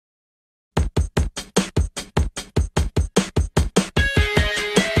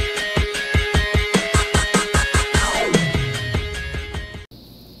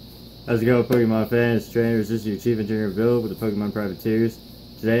How's it going, Pokemon fans, trainers? This is your Chief Engineer Bill with the Pokemon Privateers.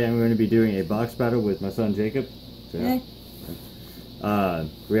 Today I'm going to be doing a box battle with my son Jacob. Okay.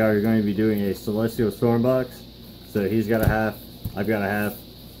 We are going to be doing a Celestial Storm box. So he's got a half, I've got a half.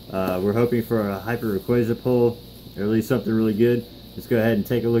 We're hoping for a Hyper Rayquaza pull, or at least something really good. Let's go ahead and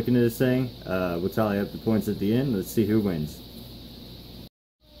take a look into this thing. We'll tally up the points at the end. Let's see who wins.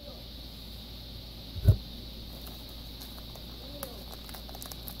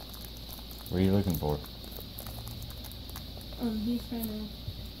 What are you looking for? He's trying to...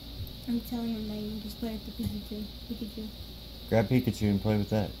 I'm telling him that you can just play with the Pikachu. Grab Pikachu and play with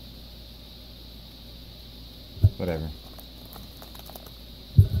that. Whatever.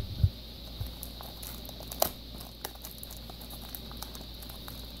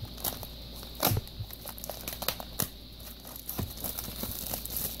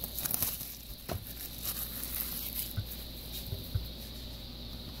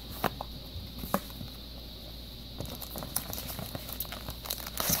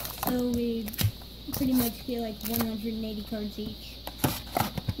 So we pretty much get like 180 cards each.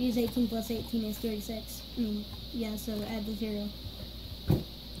 Use 18 plus 18 is 36. I mean, yeah, so add the 0.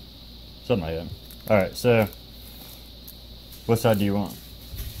 Something like that. Alright, so what side do you want?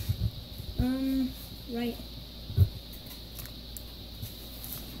 Right.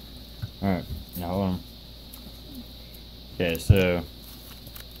 Alright, now hold on. Okay, so I'm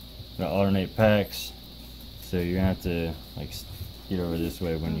gonna alternate packs. So you're gonna have to like get over this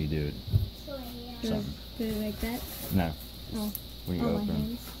way when you do it. Something. Put it like that? No. Oh. When you Oh, my open.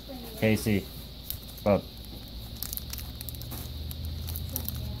 hands. Casey. Bob.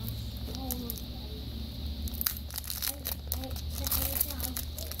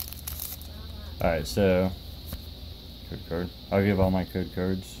 Alright, so code card. I'll give all my code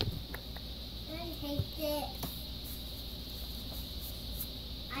cards. I hate it.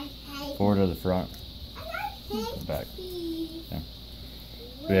 I hate Forward to the front. I hate Back. it. Okay.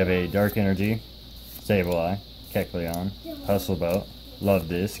 We have a Dark Energy, Sableye, Kecleon, Hustle Belt, Love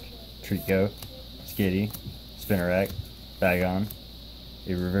Disc, Trico, Skitty, Spinnerack, Bagon,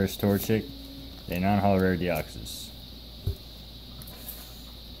 a Reverse Torchic, a non-holo rare Deoxys.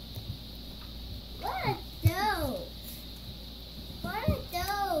 What a dope. What a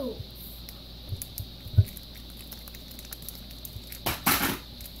dope.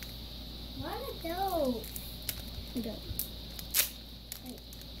 What a dope. Go.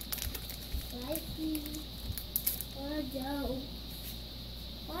 Spicy. What a dope.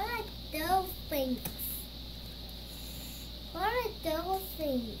 What a dolphin. What a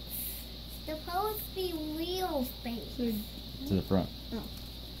dolphin. Supposed to be real things. So, To the front.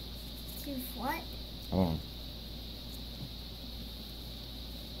 To what? Hold on.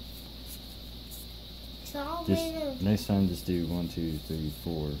 It's all Just next time, just do 1, 2, 3,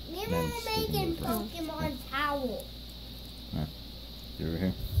 4. We're then just stick them making to the front. Pokemon Towel. Get over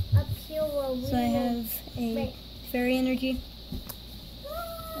here. Up here where we so I have a Wait. Fairy Energy,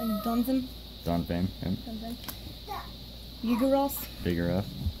 a Donphan, Donphan. Yep. Yugoros, Vigoroth.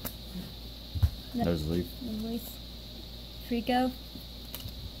 No. Noseleaf. Noise, Trico,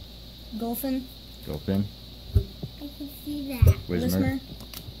 Golfin, Gulpin. I can see that. Whismer. Whismer,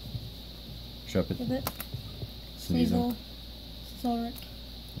 Shuppet. Tippet, Sneasel. Sneasel, Solric.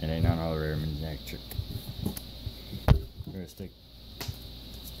 And a non-holo rare Manectric. We're gonna stick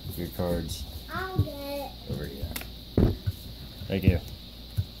your cards I'll get it. over here. Thank you.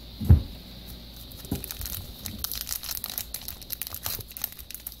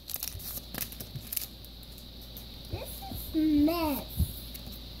 This is mess.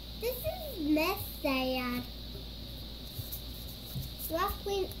 This is mess, Dad.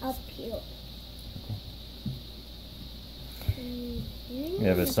 Walking up here. We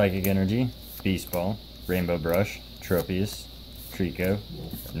have a Psychic Energy, Beast Ball, Rainbow Brush, Tropius, Trico,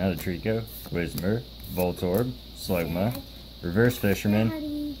 another Trico, Whismer, Voltorb, Slugma, Reverse Fisherman,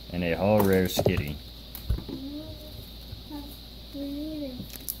 Daddy. and a holo rare Skitty.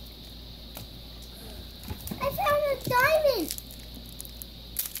 I found a diamond.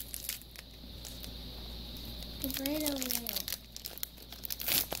 It's right over there.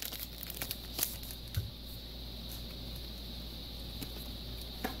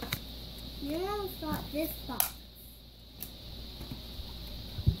 You almost got this box.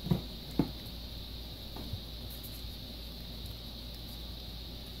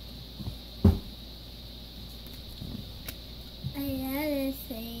 Another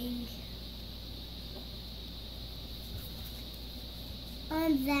thing.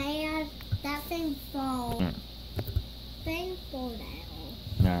 That thing fall. Thing fall down.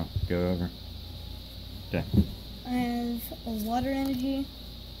 No, go over. Okay. I have a Water Energy,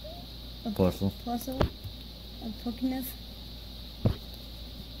 Plusle. Plusle, a Pokémon,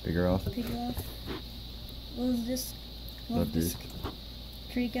 Bigger off. Pigloff, Lillisdisc, Love disc.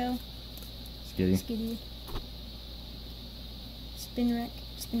 Trico, Skitty. Skitty, Spinarak,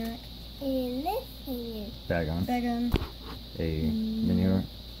 And this thing Bagon. Bagon, A Minior.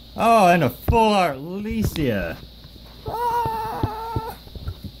 Oh, and a full art Licia. Ah!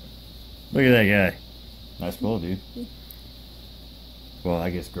 Look at that guy. Nice pull, dude. Well,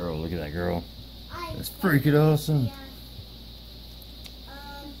 I guess girl. Look at that girl. That's freaking awesome.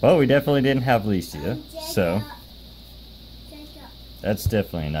 Well, we definitely didn't have Licia, so that's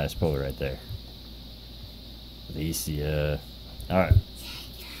definitely a nice pull right there. Licia. Alright.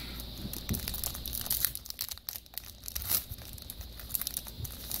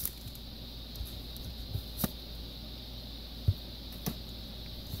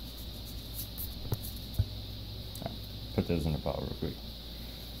 Put those in a pile real quick.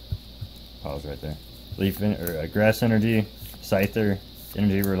 Pause right there. Grass Energy, Scyther,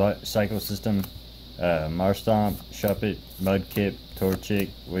 Energy Recycle System, Marstomp, Shuppet, Mudkip, Torchic,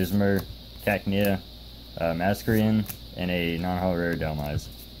 Whismur, Cacnea, Masquerain, and a non-holo rare Delmise.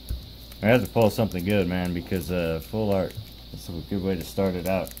 I have to pull something good, man, because full art is a good way to start it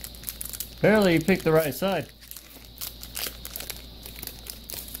out. Apparently, you picked the right side.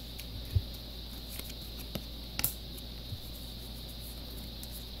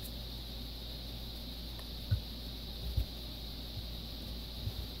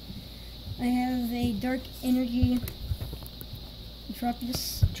 I have a Dark Energy,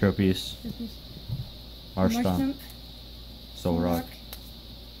 Tropius, Marstomp, Solrock,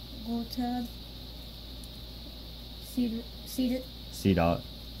 Voltab, C-Dot,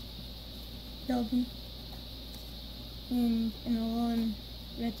 Belgian, and an Alolan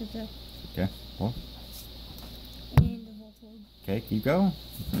Rattata. Okay, well. And a Voltorb. Okay, keep going.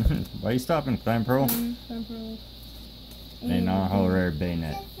 Why are you stopping, Clamperl? Clamperl. A non-holo rare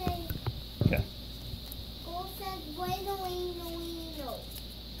Bayonet. Okay. Gold says, bueno.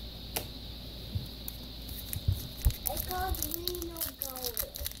 It calls Reno Gold.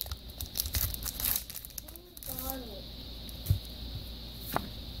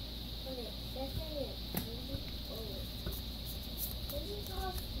 Okay, that's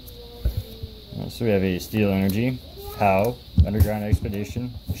it. So we have a Steel Energy, Pow, Underground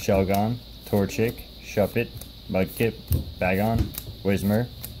Expedition, Shelgon, Torchic, Shuppet, Mudkip, Bagon, Whismur,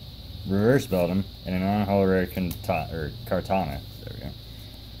 Reverse Beldum, and a non-holo rare Kartana. There we go.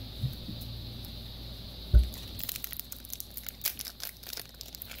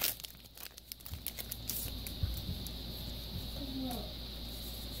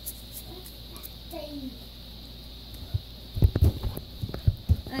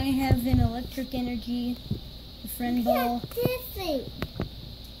 I have an Electric Energy, a Friend Ball, Get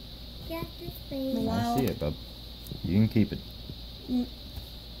this thing. Wow. I see it, bub. You can keep it. Mm.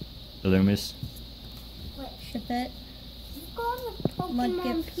 Loomis, Shuppet, It's called a Pokemon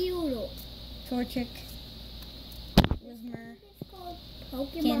Mudkip. Pewter. Torchic, Whismur, It's called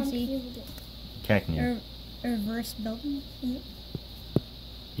Pokemon Can't see. Pewter. Cacnea. Reverse Belton,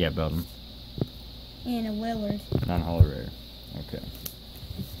 Yeah, Beldum. and a Wailord. Non-holo rare. Okay.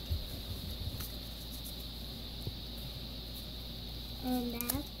 And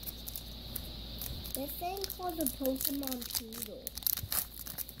that. This thing called a Pokemon Pewter.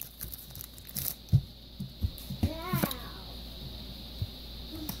 Wow.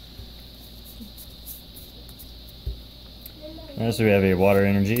 So we have a Water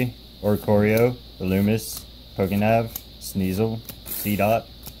Energy, Oricorio, Loomis, Pokénav, Sneasel, C-Dot,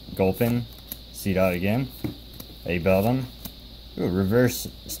 Gulpin, C-Dot again, a Beldum, Reverse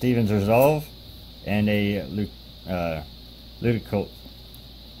Stevens Resolve, and a Ludicolo.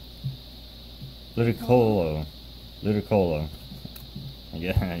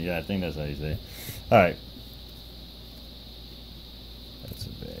 Yeah, I think that's how you say it. Alright. That's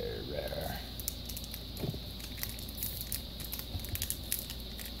very rare.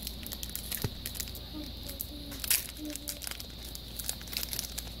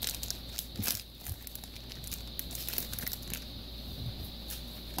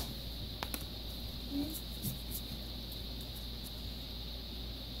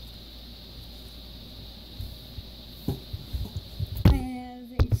 I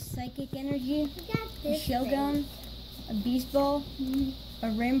have a Psychic Energy, We got a this Shelgon, a Beast Ball, a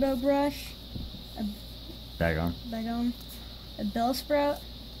Rainbow Brush, Bagon. Bagon, a Bellsprout,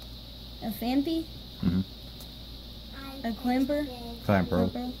 a Phanpy, thing. a Clamper,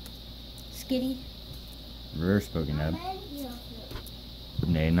 Clamperl. Skitty, Reverse Pokénav.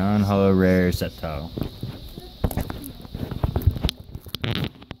 And a non-holo rare Sceptile.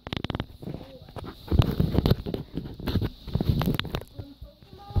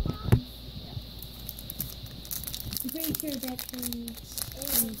 projections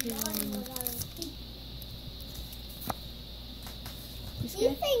into this These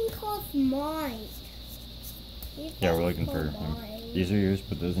guy. things cost mine. Yeah, we're looking for him. These are yours.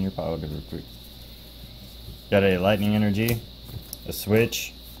 Put those in your pile. I'll get real quick. Got a lightning energy, a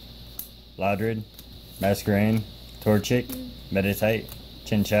switch, Loudred, Masquerain, Torchic, Meditite,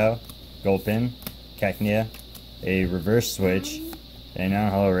 Chinchou, Gulpin, Cacnea, a reverse switch, and a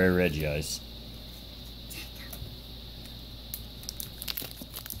non-hollow rare Regice.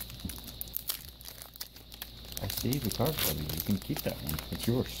 I see the card for you. You can keep that one. It's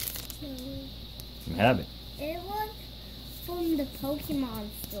yours. You can have it. It was from the Pokemon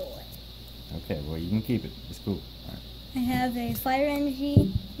store. Okay, well you can keep it. It's cool. All right. I have a Fire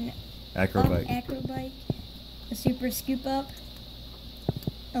Energy, an Acrobike. Acrobike, a Super Scoop Up,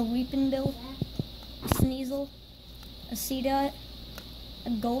 a Weepinbell, a Sneasel, a Seedot, a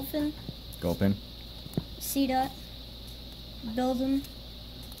Golfin, Gulpin. Seedot, Beldum,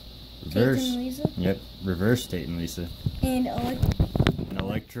 Reverse. Tatum Lisa, Yep. Reverse Tatum Lisa. and An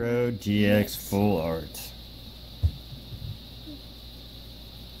Electro GX Full Art.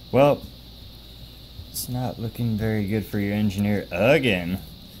 Well, it's not looking very good for your engineer again.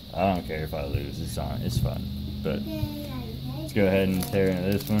 I don't care if I lose. It's on. It's fun. But let's go ahead and tear into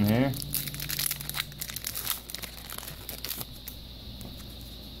this one here.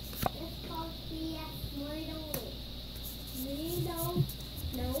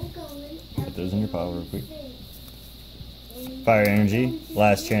 Put those in your pile real quick. Fire Energy,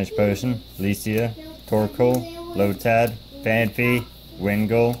 Last Chance Potion, Licia, Torkoal, Lotad, Fanpy,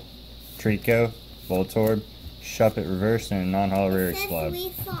 Wingull, Trico, Voltorb, Shuppet Reverse, and a non-hollow rare Since Explode. we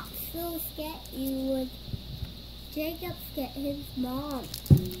thought Phil get you would Jacob get his mom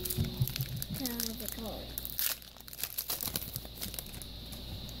to have the card.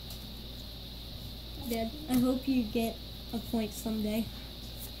 Dad, I hope you get a point someday.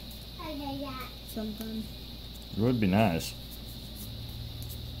 Okay, yeah. Sometime. It would be nice.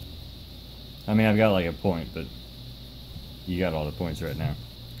 I mean, I've got like a point, but you got all the points right now.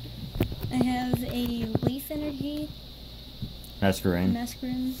 I have a Leaf Energy, Masquerain,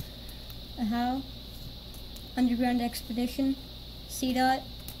 Masquerain, a How, Underground Expedition, Seedot,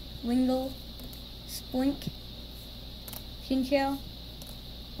 Wingull, Splink, Chinchou,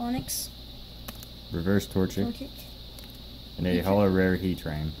 Onyx, Reverse Torchic, Torchic, and a hollow rare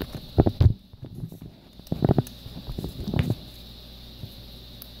Heatran.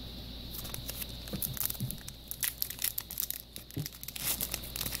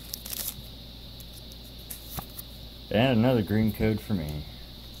 And another green code for me.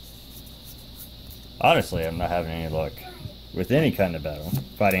 Honestly, I'm not having any luck with any kind of battle.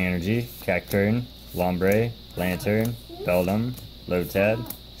 Fighting Energy, Cacturn, Lombre, Lantern, Beldum, Lotad,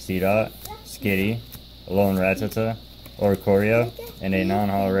 Seedot, Skitty, a Lone Rattata, Oricorio, and a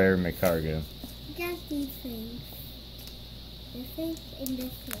non-hollow rare Macargo. Got these things. This thing and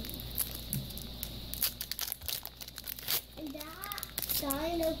this thing. And that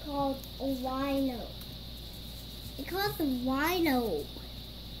dino called a Rhino. It calls a Rhino.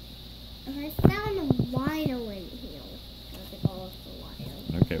 And I found a Rhino in here. So they call it a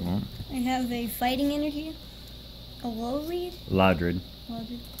Rhino. Okay, well, I have a Fighting Energy, a Low-Read, Loudred,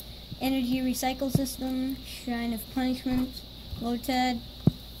 Energy Recycle System, Shrine of Punishment, Lotad,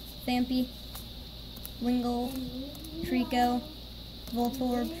 Fampy, Wingull, Trico,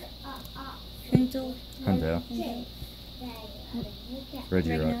 Voltorb, Huntal, Hunter, Regirock,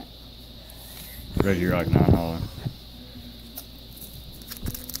 Regnat, Regirock non-hollow.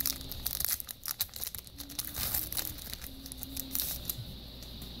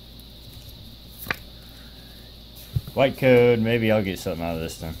 White code, maybe I'll get something out of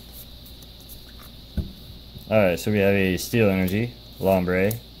this then. Alright, so we have a Steel Energy,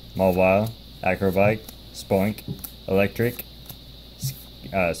 Lombre, Mawile, Acrobike, Spoink, Electric,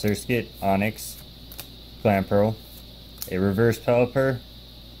 Surskit, Onyx, Clamperl, a Reverse Pelipper,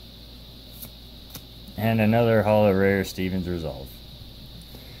 and another Hollow Rare Stevens Resolve.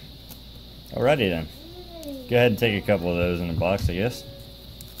 Alrighty then. Go ahead and take a couple of those in the box, I guess.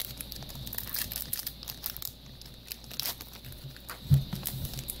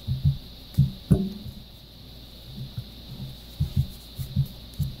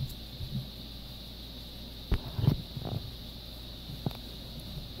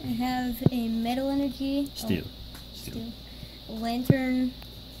 I have a Metal Energy, Steel. Steel, a Lantern,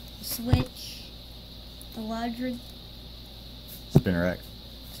 a Switch, a Loudred, Spinnerack.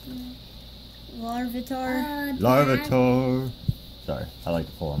 Larvitar, Larvitar. Sorry, I like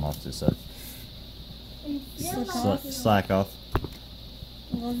to pull them off to the side. Slick Off, Slack off.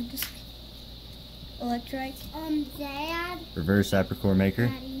 Lovedisc, Electric. Dad. Reverse Apricore Maker,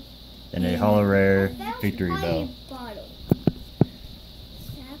 Daddy. and a Hollow Rare Victory Pirate Bell. Bottle.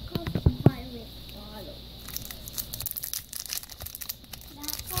 That costs pirate bottle.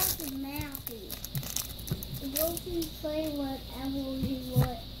 That costs a Matthew. You can play whatever you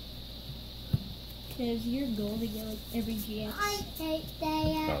want. Because your goal to get like every GX. I hate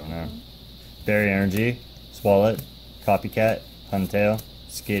that. Oh no. Fairy Energy, Swallet, Copycat, Huntail,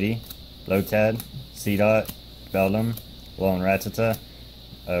 Skitty, Lotad, Seedot, Beldum, Lone Rattata,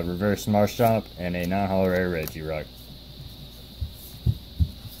 a Reverse Marshtomp, and a non-hollow rare Regirock.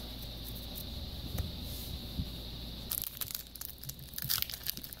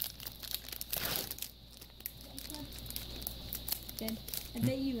 Good. I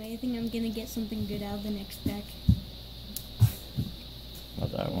bet you anything I'm gonna get something good out of the next pack.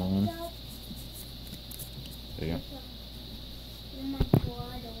 Not that one. There you go. In my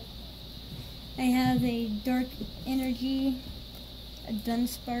bottle. I have a Dark Energy, a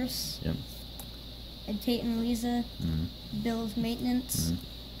Dunsparce, Yep. a Tate and Liza, Mhm. Bill's Maintenance, Mhm.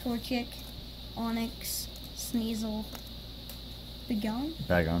 Torchic, Onyx, Sneasel, Begon,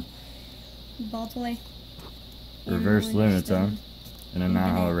 Bag on. Baltoy, and Reverse Lunestone. Lunatone, and a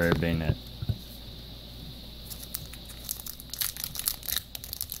non-hollow rare Bayonet.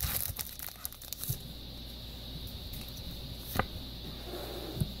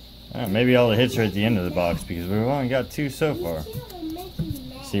 Maybe all the hits are at the end of the box because we've only got 2 so far.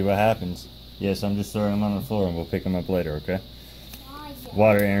 See what happens. Yes, I'm just throwing them on the floor and we'll pick them up later, okay?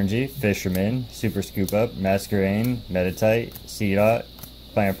 Water Energy, Fisherman, Super Scoop Up, Masquerain, Meditite, Seedot,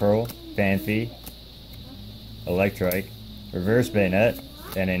 Plant Pearl, Fanfi, Electrike, Reverse Bayonet,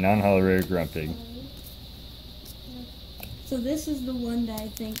 and a non-hollow rare Grumpig. So this is the one that I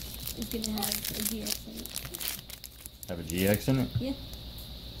think is gonna have a GX in it. Have a GX in it? Yeah.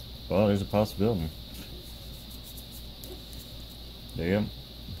 Well, there's a possibility. There you go.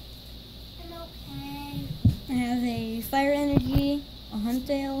 I'm okay. I have a Fire Energy, a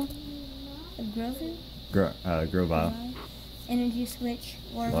Huntail, a Grover, Grovile, Energy Switch,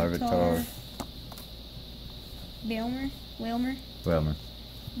 Larvitar, Larvitar, Whalmer, Whalmer,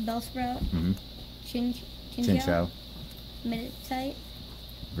 Bellsprout, mm-hmm. Chinchou, Chinchou, Meditite.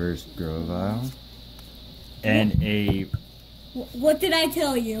 Verse Grovile, and a What did I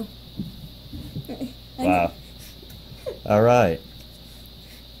tell you? wow. All right.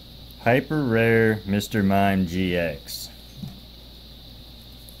 Hyper Rare Mr. Mime GX.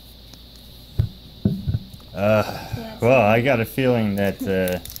 Well, I got a feeling that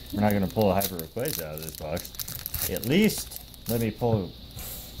we're not going to pull a Hyper Rayquaza out of this box. At least let me pull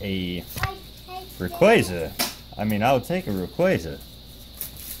a Rayquaza. I mean, I'll take a Rayquaza.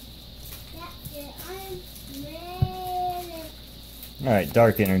 That's it. I'm ready. Alright,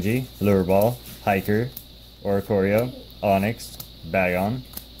 Dark Energy, Lure Ball, Hiker, Oricorio, Onyx, Bagon,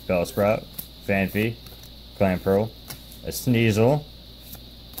 Bellsprout, Fanfi, Clamperl, a Sneasel,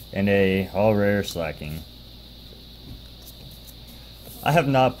 and a all rare Slacking. I have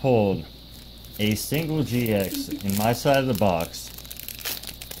not pulled a single GX in my side of the box,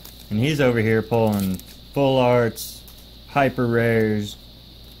 and he's over here pulling full arts, hyper rares.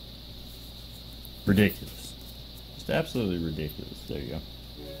 Ridiculous. Just absolutely ridiculous. There you go.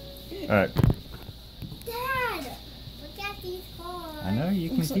 Alright. Dad, look at these cards. I know you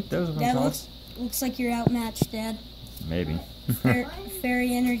can Looks keep like- those Dad, ones. looks like you're outmatched, Dad. Maybe.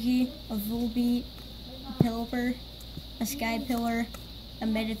 Fairy Energy, a Volbeat, a Pelipper, a Sky Pillar, a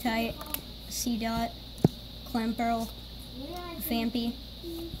Meditite, a Seedot, Clamperl, a Fampi,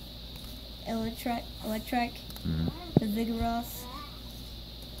 Electric, Mhm. a Vigoroth,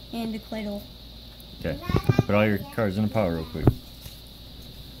 and a Claydol. Okay. Put all your cards in a pile real quick.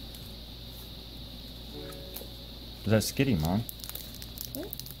 Was that Skitty, Mom? What?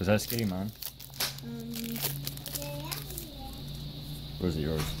 Was that Skitty, Mom? Or was it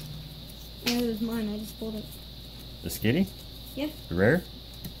yours? Yeah, it was mine. I just pulled it. The Skitty? Yeah. The rare?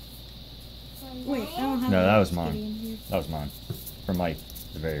 Wait, I don't have No, the that was Skitty mine. in here. That was mine. From like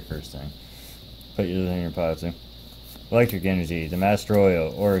the very first thing. Put yours in your pile too. Electric Energy, the Master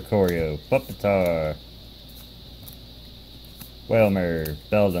Oil, Oricorio, Pupitar, Whalmer,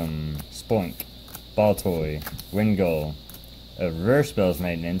 Beldum, Spoink, Baltoy, Wingull, a Reverse Spells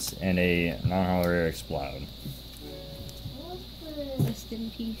Maintenance, and a non-hollow rare Explode. Rest in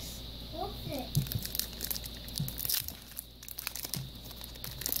peace. What's it?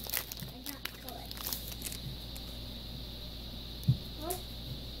 I got good. What?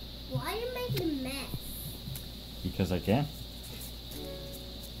 Why are you making a mess? Because I can.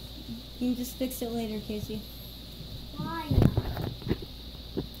 You can just fix it later, Casey. Why?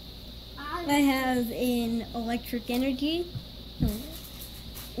 I I have an Electric Energy,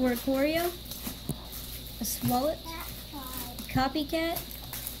 Oricorio, a Swallow, a Copycat,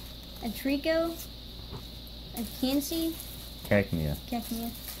 a Trico, a Cansey, Cacnea.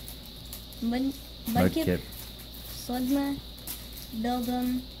 Mudkip, Slugma,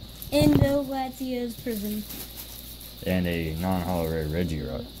 Beldum, and the Latios Prism. And a non-hollow rare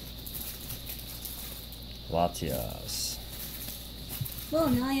Regirock. Latias. Well,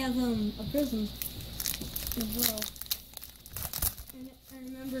 now I have a Prism as well. And I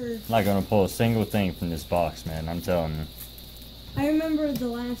remember. Not gonna pull a single thing from this box, man. I'm telling you. I remember the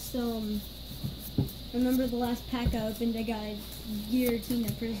last pack I opened. I got a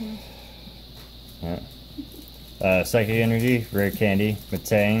Giratina Prism. Yeah. Psychic Energy, Rare Candy,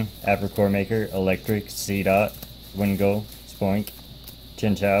 Metang, Apricot Maker, Electric, Seedot, Wingull, Spoink,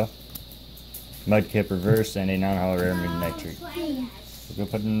 Chinchou, Mudkip Reverse, and a non-hollow rare Midnitrix. We'll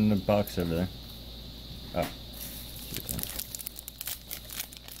go put it in the box over there. Oh.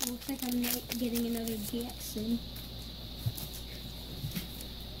 Looks like I'm getting another GX soon.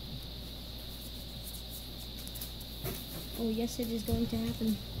 Oh yes, it is going to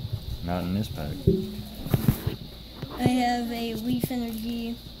happen. Not in this pack. I have a Leaf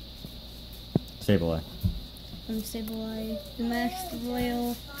Energy, Sableye. Sableye, the Masked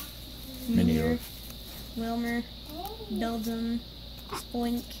Royal, Minior. Wilmer, Beldum,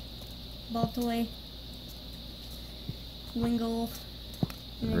 Spoink, Baltoy, Wingull,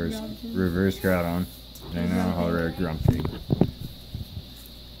 and a Groudon. Reverse Groudon. And a non-hollow rare Grumpy.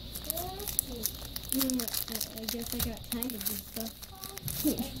 I guess I got kind of good stuff.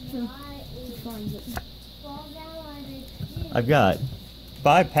 Find it. I've got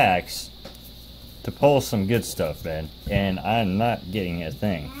 5 packs to pull some good stuff, man. And I'm not getting a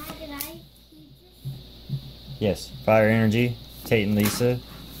thing. Yes, Fire Energy, Tate and Lisa,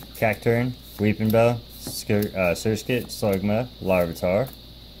 Cacturn, Weeping Bell, Surskit, Slugma, Larvitar,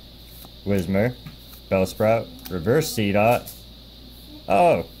 Whismur, Bellsprout, Reverse Seedot.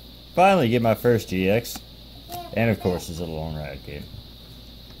 Oh, finally get my first GX. And of course, there's a Alolan Raticate.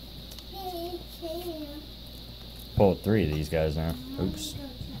 Pulled 3 of these guys now. Oops.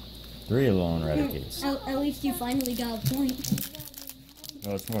 3 Alolan Raticates. At least you finally got a point.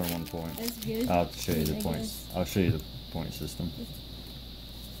 Well, it's more than 1 point. That's good. I'll show you the I points. I'll show you the point system.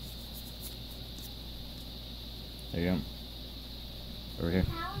 There you go. Over here.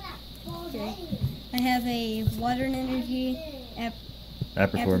 Okay. I have a Water and Energy,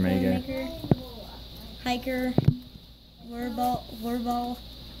 Apricot Mega. Maker, Hiker, Lurball,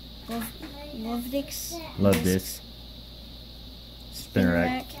 Lovedix, Love this.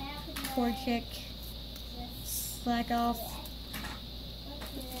 Spinarak. Torchic, Slack Off,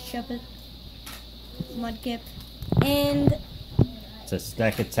 Shuppet, Mudkip, and It's a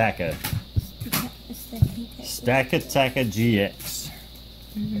Stackataka. Stackataka GX.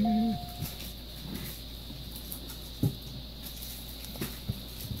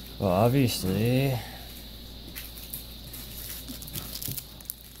 Well, obviously,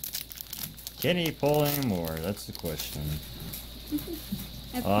 can he pull any more? That's the question.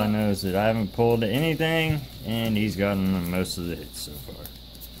 All I know is that I haven't pulled anything, and he's gotten most of the hits so far.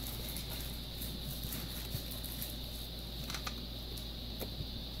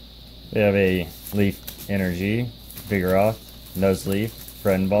 We have a Leaf Energy, Vigoroth, Nuzleaf,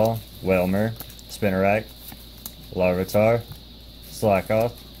 Friendball, Whelmer, Spinarak, Larvitar,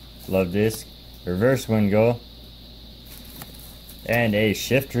 Slackoff, Love Disc, Reverse Wingull, and a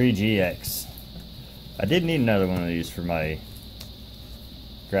Shiftry GX. I did need another one of these for my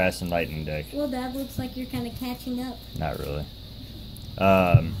Grass and Lightning deck. Well, that looks like you're kind of catching up. Not really.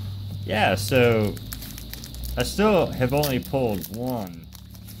 Yeah, so I still have only pulled 1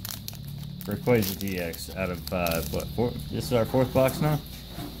 Rayquaza GX out of, what, 4? This is our 4th box now?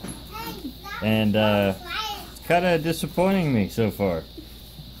 And, it's kind of disappointing me so far.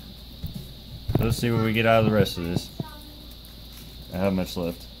 Let's see what we get out of the rest of this. I have much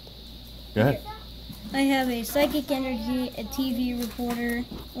left. Go ahead. I have a Psychic Energy, a TV Reporter,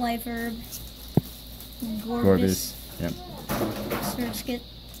 Life Herb, Gorbis. Yep. Surskit,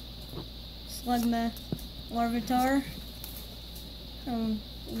 Slugma, Larvitar,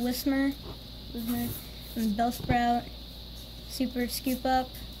 Whismur, and Bellsprout, Super Scoop Up,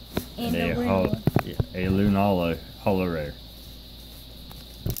 and a Wingull. A Lunala Holo Rare.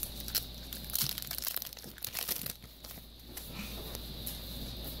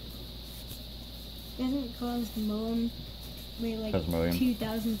 Doesn't Cosmoem weigh like Cosmoem.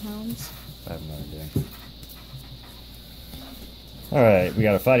 2,000 pounds? I have no idea. Alright, we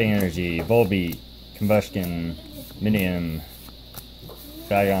got a Fighting Energy, Volbeat, Combustion, Minium,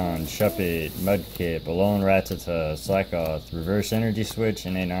 Bagon, Shuppet, Mudkip, Alone, Rattata, Slackoth, Reverse Energy Switch,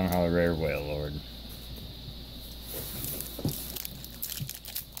 and a non-hollow rare Whale Lord.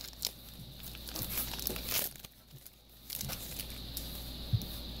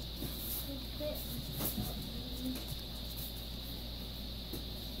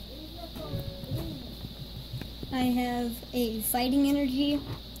 I have a Fighting Energy,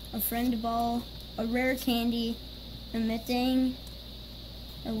 a Friend Ball, a Rare Candy, a Metang,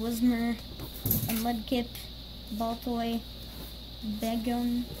 a Whismur, a Mudkip, Baltoy,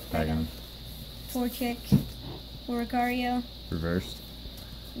 Bagon, Torchic, Oricario, Reversed.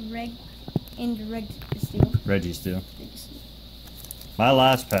 Reg Steel. Registeel. My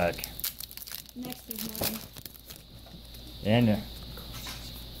last pack. Next is mine. And of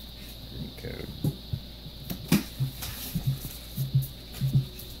course, green code.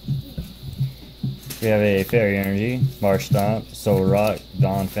 We have a Fairy Energy, Marshtomp, Solrock,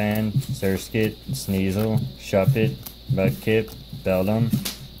 Donphan, Surskit, Sneasel, Shuppet, Mudkip, Beldum,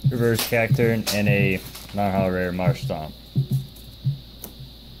 Reverse Cacturn, and a non-hollow rare Marshtomp.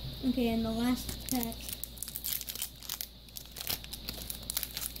 Okay, and the last pack.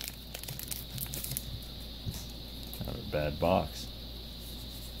 Kind of a bad box.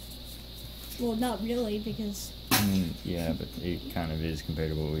 Well, not really, because... I mean, yeah, but it kind of is compared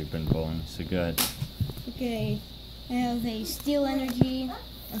to what we've been pulling, so go ahead. Okay, I have a Steel Energy,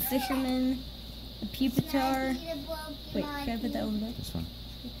 a Fisherman, a Pupitar. Wait, should I put that one back? This one.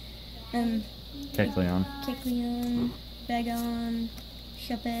 Kecleon, Kecleon. Bagon,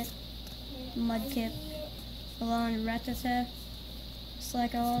 Shuppet, Mudkip, Alon, Rattata,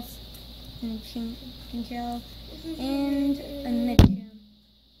 Slackoth, and Chinchou, and a Medicham.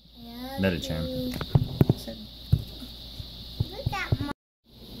 Medicham. So,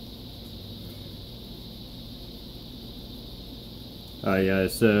 Alright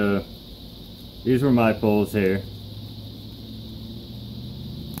guys, so these were my pulls here.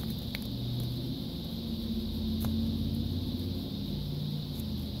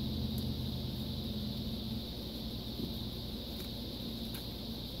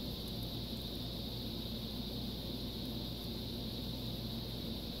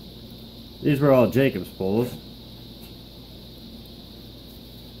 These were all Jacob's pulls.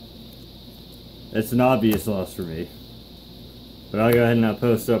 It's an obvious loss for me. But I'll go ahead and I'll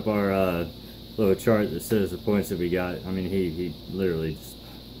post up our little chart that says the points that we got. I mean, he literally just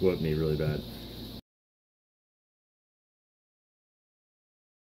whooped me really bad.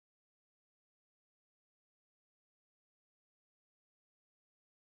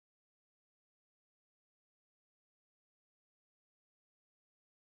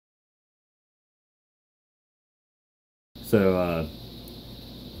 So,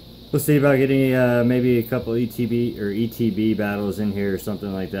 we'll see about getting maybe a couple ETB battles in here or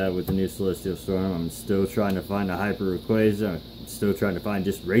something like that with the new Celestial Storm. I'm still trying to find a Hyper Rayquaza. I'm still trying to find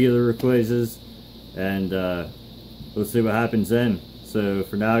just regular Rayquazas. And we'll see what happens then. So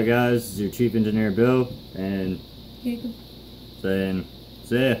for now guys, this is your Chief Engineer Bill and Jacob. saying,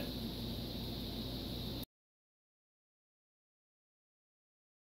 see ya.